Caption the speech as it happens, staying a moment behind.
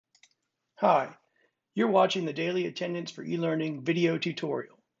Hi, you're watching the Daily Attendance for eLearning video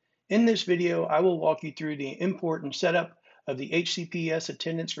tutorial. In this video, I will walk you through the important setup of the HCPS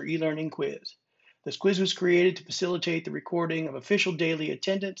Attendance for eLearning quiz. This quiz was created to facilitate the recording of official daily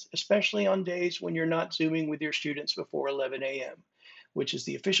attendance, especially on days when you're not Zooming with your students before 11 a.m., which is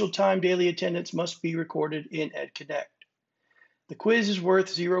the official time daily attendance must be recorded in EdConnect. The quiz is worth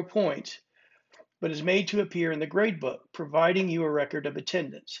 0 points, but is made to appear in the gradebook, providing you a record of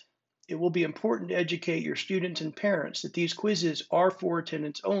attendance. It will be important to educate your students and parents that these quizzes are for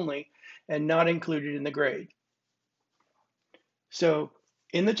attendance only and not included in the grade. So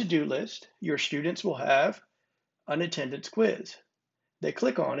in the to-do list, your students will have an attendance quiz. They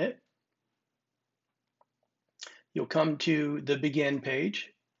click on it. You'll come to the begin page.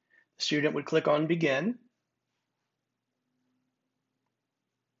 The student would click on begin.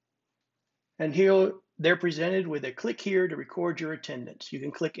 And here they're presented with a click here to record your attendance. You can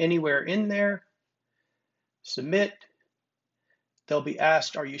click anywhere in there, submit. They'll be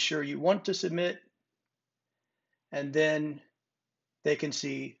asked, are you sure you want to submit? And then they can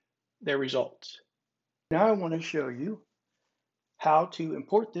see their results. Now I want to show you how to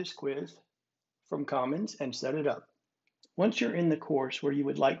import this quiz from Commons and set it up. Once you're in the course where you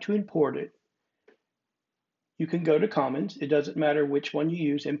would like to import it, you can go to Commons. It doesn't matter which one you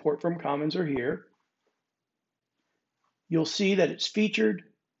use, import from Commons or here. You'll see that it's featured,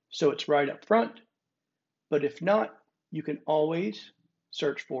 so it's right up front. But if not, you can always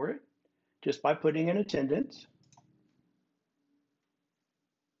search for it just by putting in attendance.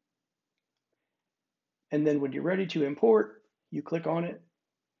 And then when you're ready to import, you click on it.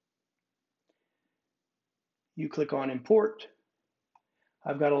 You click on import.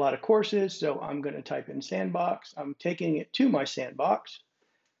 I've got a lot of courses, so I'm going to type in sandbox. I'm taking it to my sandbox.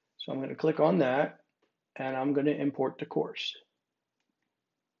 So I'm going to click on that and I'm going to import the course.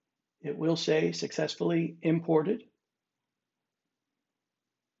 It will say successfully imported.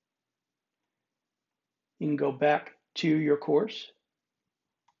 You can go back to your course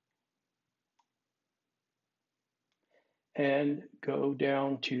and go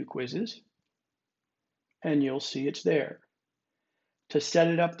down to quizzes, and you'll see it's there. To set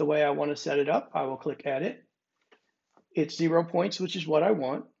it up the way I want to set it up, I will click edit. It's 0 points, which is what I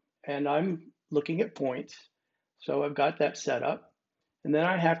want, and I'm looking at points. So I've got that set up. And then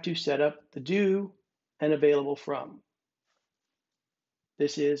I have to set up the due and available from.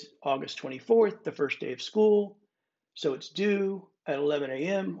 This is August 24th, the first day of school. So it's due at 11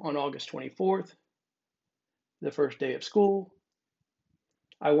 a.m. on August 24th, the first day of school.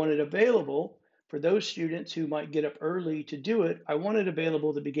 I want it available for those students who might get up early to do it. I want it available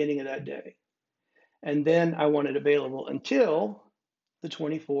at the beginning of that day. And then I want it available until the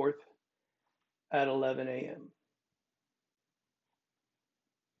 24th at 11 a.m.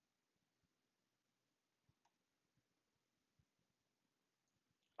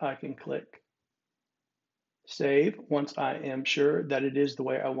 I can click save once I am sure that it is the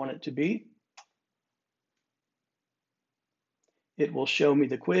way I want it to be. It will show me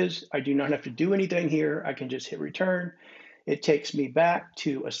the quiz. I do not have to do anything here. I can just hit return. It takes me back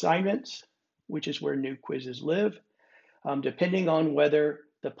to assignments, which is where new quizzes live. Depending on whether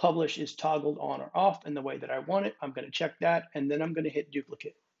the publish is toggled on or off in the way that I want it, I'm going to check that, and then I'm going to hit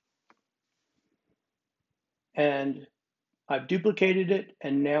duplicate. And I've duplicated it,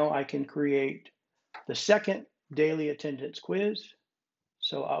 and now I can create the second daily attendance quiz.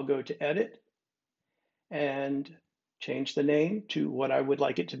 So I'll go to edit and change the name to what I would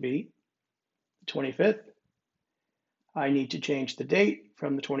like it to be, the 25th. I need to change the date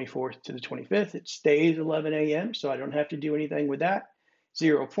from the 24th to the 25th. It stays 11 a.m., so I don't have to do anything with that.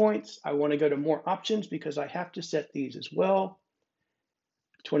 0 points. I want to go to more options because I have to set these as well.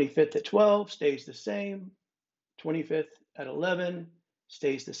 25th at 12 stays the same. 25th at 11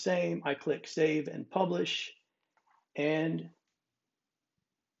 stays the same. I click save and publish, and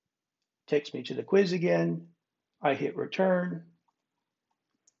takes me to the quiz again. I hit return,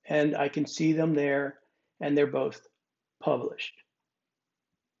 and I can see them there, and they're both published.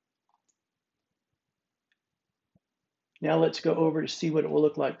 Now let's go over to see what it will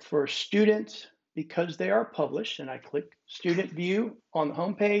look like for students because they are published, and I click student view on the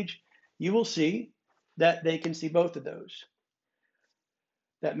home page. You will see that they can see both of those.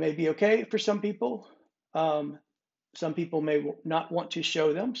 That may be okay for some people. Some people may not want to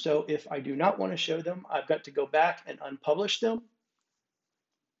show them. So if I do not want to show them, I've got to go back and unpublish them.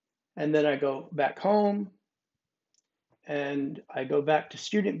 And then I go back home and I go back to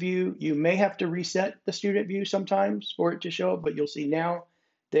student view. You may have to reset the student view sometimes for it to show up, but you'll see now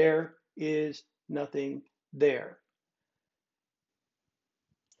there is nothing there.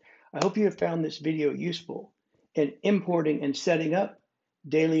 I hope you have found this video useful in importing and setting up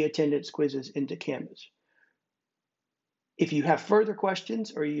daily attendance quizzes into Canvas. If you have further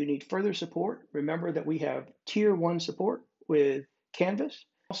questions or you need further support, remember that we have Tier 1 support with Canvas.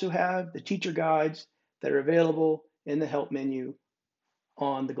 We also have the teacher guides that are available in the Help menu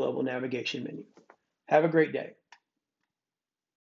on the global navigation menu. Have a great day.